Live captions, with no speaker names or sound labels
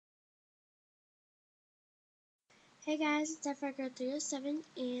Hey guys, it's Girl307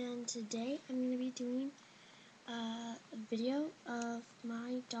 and today I'm going to be doing a video of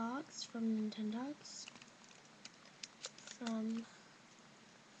my dogs from Nintendogs from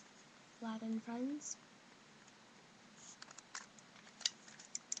Lab and Friends.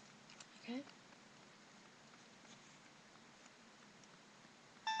 Okay.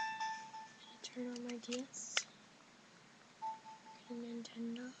 Turn on my DS. Okay,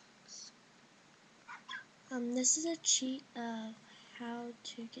 Nintendogs. This is a cheat of how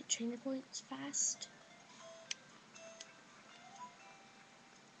to get trainer points fast.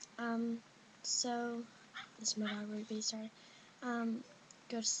 So this is my dog Ruby, sorry. Go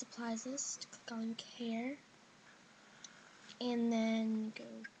to supplies list, click on care, and then go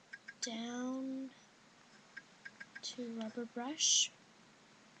down to rubber brush,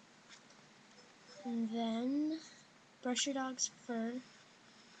 and then brush your dog's fur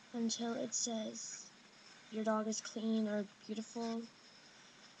until it says your dog is clean or beautiful.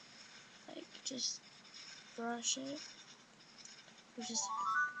 Like, just brush it, or just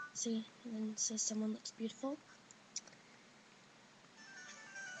see, and then it says someone looks beautiful.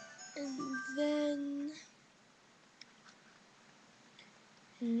 And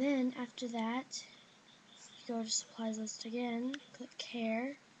then after that, you go to supplies list again, click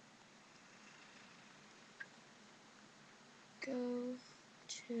care, go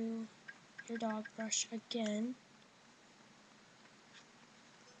to your dog brush again,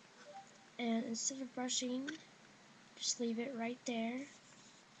 and instead of brushing, just leave it right there,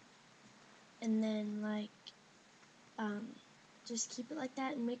 and then just keep it like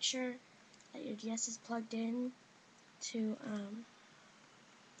that, and make sure that your DS is plugged in so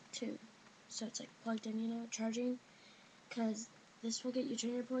it's like plugged in, you know, charging, because this will get you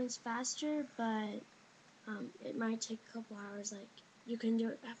trainer points faster, but it might take a couple hours. Like, you can do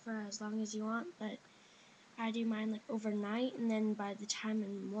it for as long as you want, but I do mine like overnight, and then by the time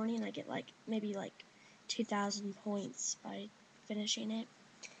in the morning I get maybe 2,000 points by finishing it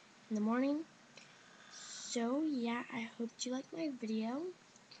in the morning. So yeah, I hope you liked my video,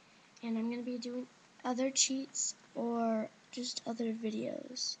 and I'm going to be doing other cheats or just other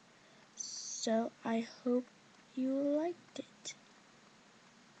videos. So I hope you liked it.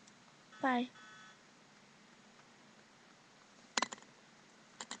 Bye.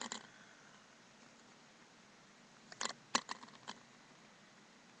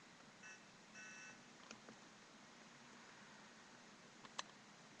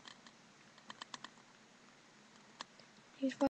 Thanks for